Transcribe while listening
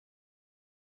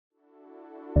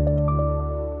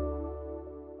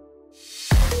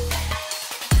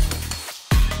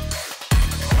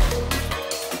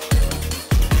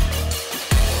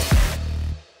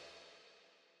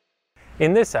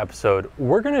In this episode,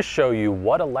 we're going to show you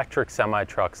what electric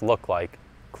semi-trucks look like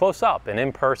close up and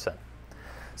in person.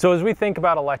 So as we think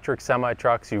about electric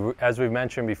semi-trucks, as we've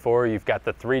mentioned before, you've got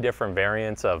the three different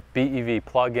variants of BEV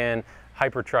plug-in,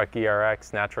 Hypertruck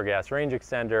ERX, natural gas range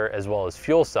extender, as well as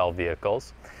fuel cell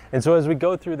vehicles. And so as we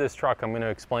go through this truck, I'm going to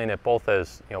explain it both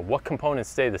as what components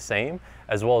stay the same,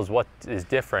 as well as what is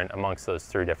different amongst those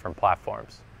three different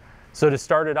platforms. So to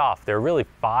start it off, there are really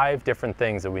 5 different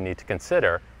things that we need to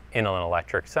consider in an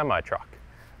electric semi-truck.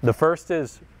 The first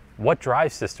is, what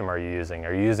drive system are you using?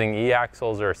 Are you using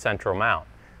e-axles or a central mount?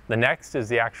 The next is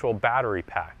the actual battery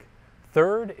pack.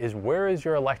 Third is, where is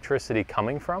your electricity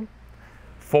coming from?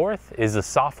 Fourth is the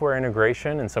software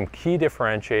integration and some key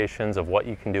differentiations of what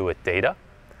you can do with data.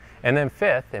 And then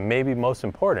fifth, and maybe most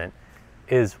important,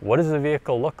 is what does the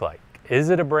vehicle look like? Is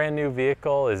it a brand new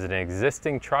vehicle? Is it an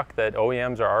existing truck that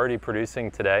OEMs are already producing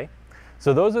today?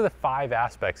 So those are the 5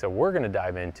 aspects that we're going to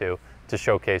dive into to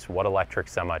showcase what electric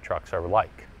semi-trucks are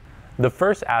like. The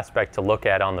first aspect to look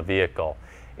at on the vehicle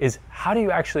is, how do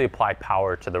you actually apply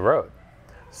power to the road?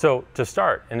 So to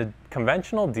start, in a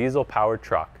conventional diesel-powered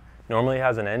truck, normally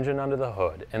has an engine under the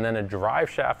hood and then a drive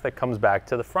shaft that comes back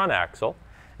to the front axle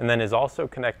and then is also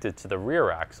connected to the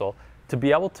rear axle to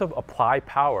be able to apply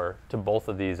power to both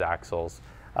of these axles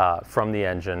from the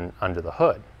engine under the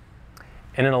hood.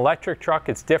 In an electric truck,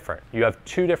 it's different. You have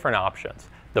 2 different options.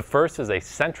 The first is a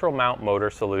central mount motor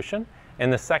solution,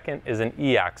 and the second is an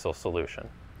e-axle solution.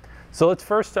 So let's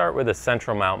first start with a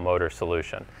central mount motor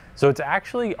solution. So it's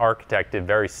actually architected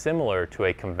very similar to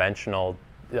a conventional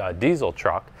diesel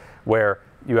truck, where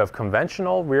you have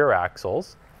conventional rear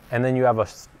axles, and then you have a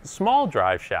small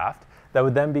drive shaft that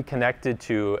would then be connected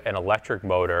to an electric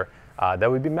motor that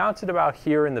would be mounted about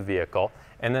here in the vehicle,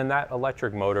 and then that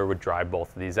electric motor would drive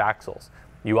both of these axles.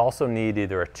 You also need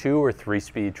either a 2 or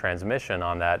 3-speed transmission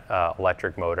on that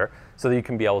electric motor so that you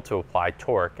can be able to apply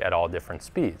torque at all different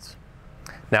speeds.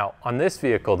 Now, on this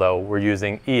vehicle though, we're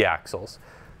using e-axles.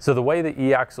 So the way the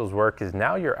e-axles work is,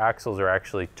 now your axles are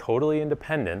actually totally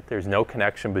independent. There's no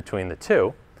connection between the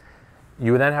two.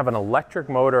 You then have an electric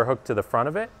motor hooked to the front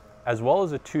of it, as well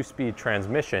as a 2-speed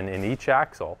transmission in each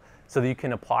axle, so that you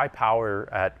can apply power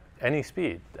at any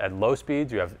speed. At low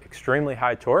speeds, you have extremely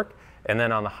high torque, and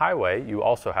then on the highway, you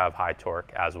also have high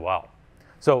torque as well.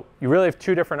 So you really have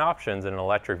 2 different options in an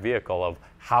electric vehicle of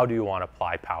how do you want to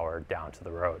apply power down to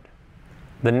the road.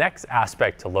 The next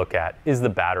aspect to look at is the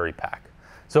battery pack.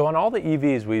 So on all the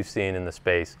EVs we've seen in the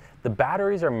space, the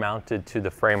batteries are mounted to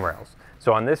the frame rails.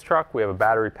 So on this truck, we have a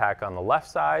battery pack on the left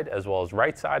side as well as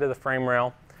right side of the frame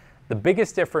rail. The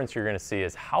biggest difference you're going to see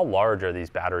is how large are these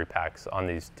battery packs on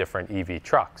these different EV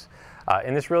trucks.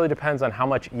 And this really depends on how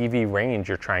much EV range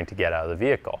you're trying to get out of the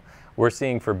vehicle. We're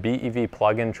seeing for BEV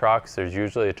plug-in trucks, there's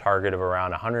usually a target of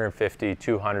around 150,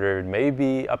 200,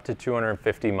 maybe up to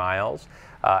 250 miles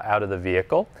out of the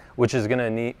vehicle, which is going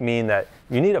to mean that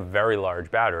you need a very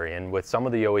large battery. And with some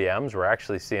of the OEMs, we're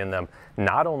actually seeing them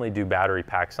not only do battery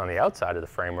packs on the outside of the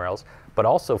frame rails, but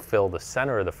also fill the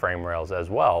center of the frame rails as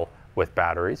well with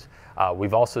batteries.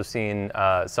 We've also seen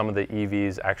some of the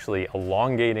EVs actually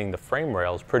elongating the frame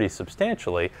rails pretty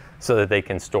substantially so that they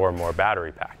can store more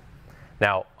battery pack.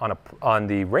 Now, on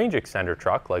the range extender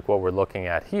truck, like what we're looking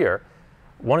at here,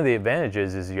 one of the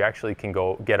advantages is you actually can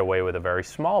get away with a very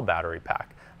small battery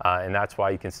pack. And that's why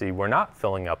you can see we're not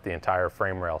filling up the entire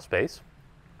frame rail space,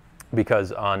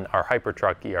 because on our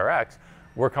Hypertruck ERX,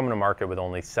 we're coming to market with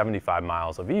only 75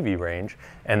 miles of EV range,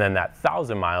 and then that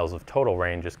 1,000 miles of total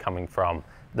range is coming from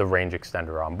the range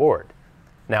extender on board.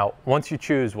 Now, once you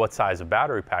choose what size of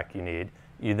battery pack you need,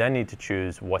 you then need to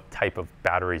choose what type of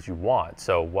batteries you want.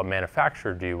 So what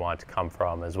manufacturer do you want to come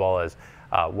from, as well as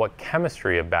what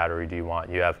chemistry of battery do you want.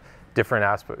 You have different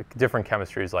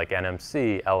chemistries like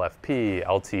NMC, LFP,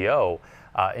 LTO,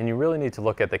 and you really need to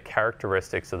look at the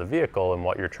characteristics of the vehicle and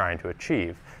what you're trying to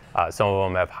achieve. Some of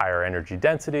them have higher energy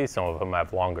density, some of them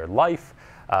have longer life,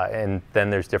 and then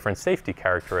there's different safety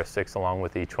characteristics along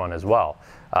with each one as well.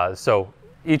 So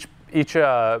each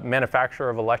manufacturer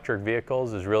of electric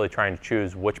vehicles is really trying to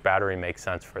choose which battery makes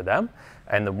sense for them.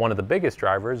 And one of the biggest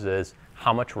drivers is,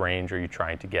 how much range are you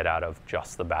trying to get out of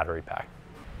just the battery pack?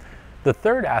 The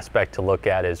third aspect to look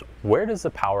at is, where does the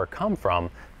power come from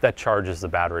that charges the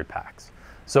battery packs?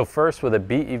 So first, with a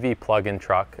BEV plug-in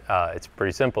truck, it's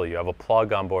pretty simple. You have a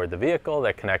plug on board the vehicle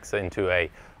that connects into a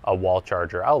wall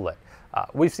charger outlet.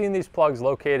 We've seen these plugs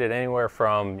located anywhere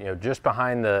from just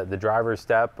behind the driver's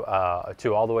step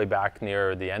to all the way back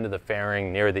near the end of the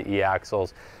fairing, near the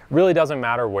e-axles. Really doesn't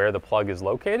matter where the plug is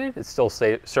located, it still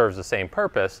serves the same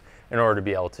purpose in order to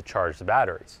be able to charge the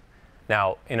batteries.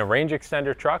 Now, in a range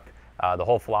extender truck, The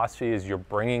whole philosophy is you're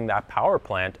bringing that power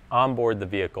plant on board the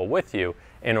vehicle with you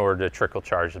in order to trickle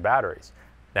charge the batteries.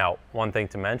 Now, one thing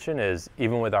to mention is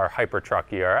even with our Hypertruck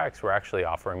ERX, we're actually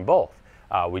offering both.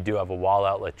 We do have a wall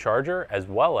outlet charger, as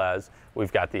well as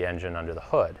we've got the engine under the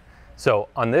hood. So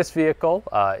on this vehicle,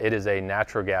 it is a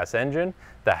natural gas engine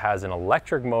that has an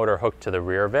electric motor hooked to the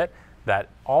rear of it, that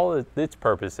all its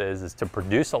purpose is to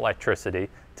produce electricity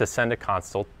to send a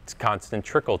constant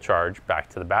trickle charge back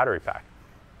to the battery pack.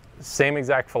 Same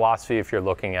exact philosophy if you're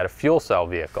looking at a fuel cell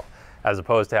vehicle. As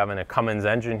opposed to having a Cummins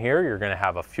engine here, you're going to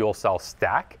have a fuel cell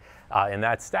stack, and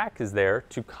that stack is there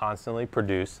to constantly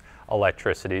produce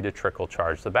electricity to trickle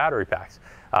charge the battery packs.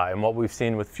 And what we've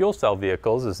seen with fuel cell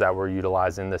vehicles is that we're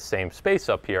utilizing the same space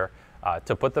up here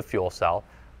to put the fuel cell.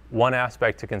 One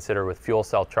aspect to consider with fuel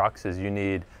cell trucks is you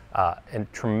need a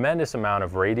tremendous amount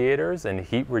of radiators and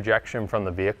heat rejection from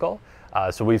the vehicle.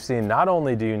 So we've seen not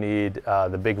only do you need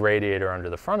the big radiator under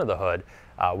the front of the hood,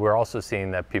 we're also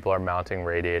seeing that people are mounting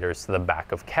radiators to the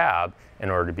back of cab in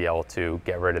order to be able to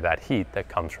get rid of that heat that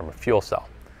comes from a fuel cell.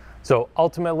 So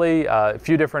ultimately, a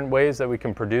few different ways that we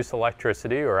can produce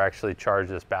electricity or actually charge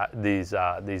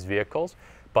these vehicles,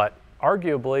 but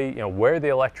arguably, where the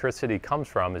electricity comes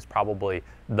from is probably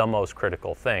the most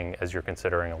critical thing as you're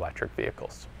considering electric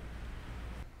vehicles.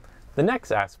 The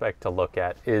next aspect to look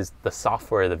at is the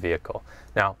software of the vehicle.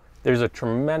 Now, there's a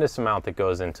tremendous amount that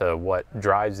goes into what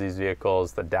drives these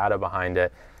vehicles, the data behind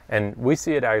it, and we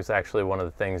see it as actually one of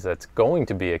the things that's going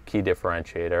to be a key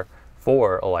differentiator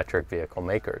for electric vehicle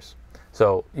makers.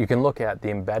 So you can look at the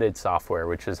embedded software,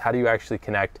 which is how do you actually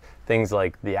connect things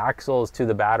like the axles to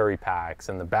the battery packs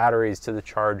and the batteries to the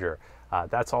charger.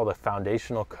 That's all the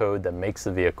foundational code that makes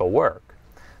the vehicle work.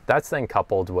 That's then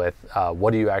coupled with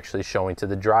what are you actually showing to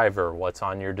the driver, what's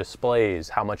on your displays,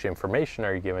 how much information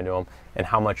are you giving to them, and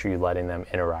how much are you letting them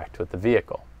interact with the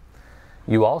vehicle.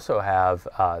 You also have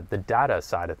the data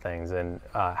side of things, and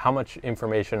how much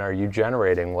information are you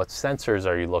generating, what sensors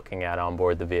are you looking at on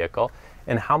board the vehicle,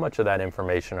 and how much of that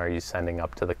information are you sending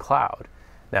up to the cloud.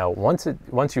 Now, once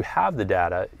you have the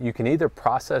data, you can either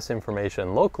process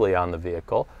information locally on the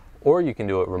vehicle, or you can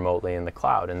do it remotely in the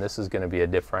cloud, and this is going to be a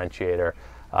differentiator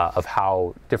of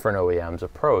how different OEMs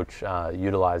approach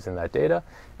utilizing that data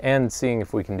and seeing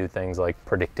if we can do things like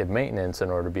predictive maintenance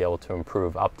in order to be able to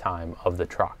improve uptime of the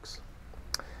trucks.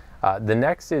 The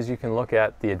next is you can look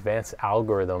at the advanced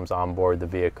algorithms on board the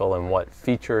vehicle and what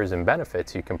features and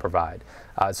benefits you can provide.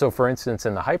 So for instance,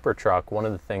 in the Hypertruck, one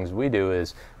of the things we do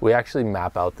is we actually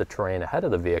map out the terrain ahead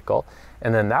of the vehicle,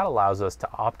 and then that allows us to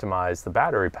optimize the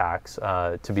battery packs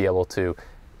to be able to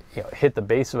hit the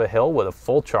base of a hill with a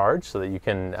full charge so that you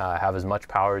can have as much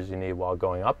power as you need while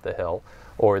going up the hill.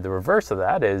 Or the reverse of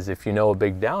that is if you know a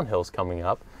big downhill's coming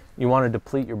up, you want to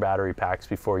deplete your battery packs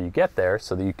before you get there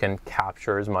so that you can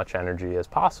capture as much energy as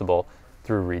possible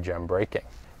through regen braking.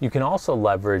 You can also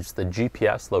leverage the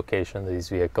GPS location of these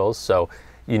vehicles. So,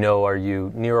 are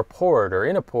you near a port or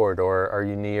in a port, or are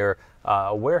you near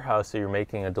a warehouse that you're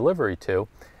making a delivery to?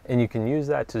 And you can use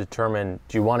that to determine,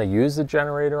 do you want to use the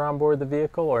generator on board the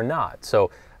vehicle or not?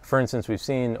 So, for instance, we've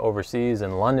seen overseas,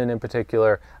 in London in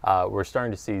particular, we're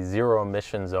starting to see zero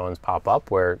emission zones pop up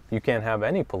where you can't have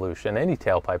any pollution, any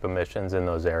tailpipe emissions in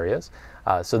those areas.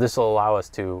 So this will allow us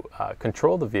to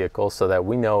control the vehicle so that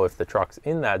we know if the truck's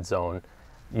in that zone,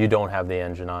 you don't have the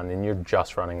engine on and you're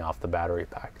just running off the battery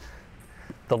pack.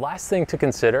 The last thing to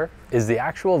consider is the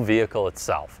actual vehicle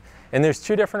itself. And there's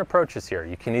two different approaches here.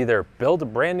 You can either build a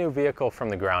brand new vehicle from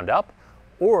the ground up,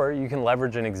 or you can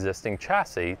leverage an existing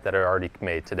chassis that are already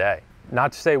made today.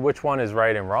 Not to say which one is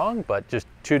right and wrong, but just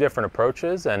two different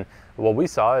approaches. And what we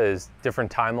saw is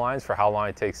different timelines for how long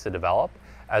it takes to develop,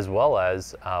 as well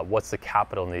as what's the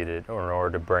capital needed in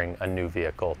order to bring a new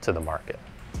vehicle to the market.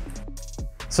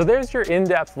 So there's your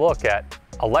in-depth look at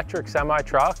electric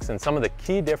semi-trucks and some of the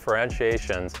key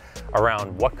differentiations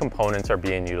around what components are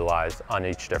being utilized on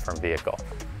each different vehicle.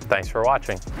 Thanks for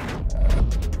watching.